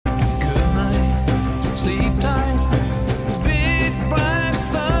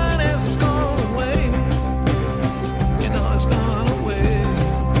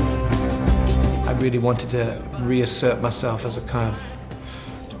really wanted to reassert myself as a kind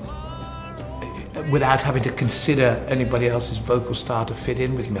of, without having to consider anybody else's vocal style to fit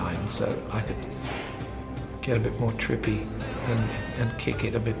in with mine, so I could get a bit more trippy and kick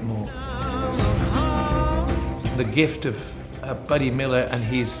it a bit more. The gift of Buddy Miller and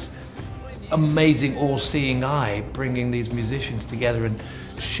his amazing all-seeing eye, bringing these musicians together and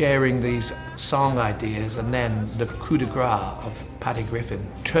sharing these song ideas, and then the coup de grace of Paddy Griffin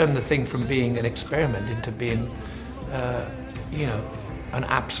turned the thing from being an experiment into being, you know, an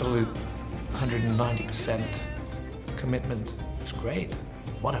absolute 190% commitment. It's great.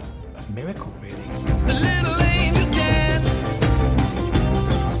 What a miracle, really. The little angel dance.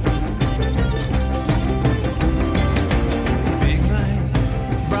 Big light,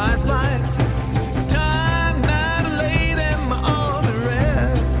 bright light. Time now to lay them all to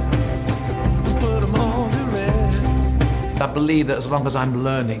rest. Put them all to rest. I believe that as long as I'm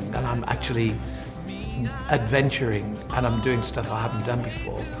learning and I'm actually adventuring and I'm doing stuff I haven't done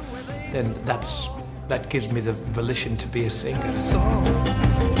before, then that gives me the volition to be a singer.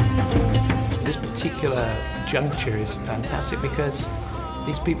 This particular juncture is fantastic because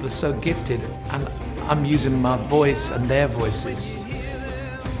these people are so gifted, and I'm using my voice and their voices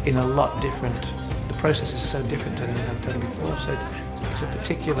in a lot different. The process is so different than I've done before, so it's a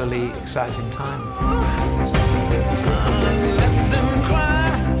particularly exciting time.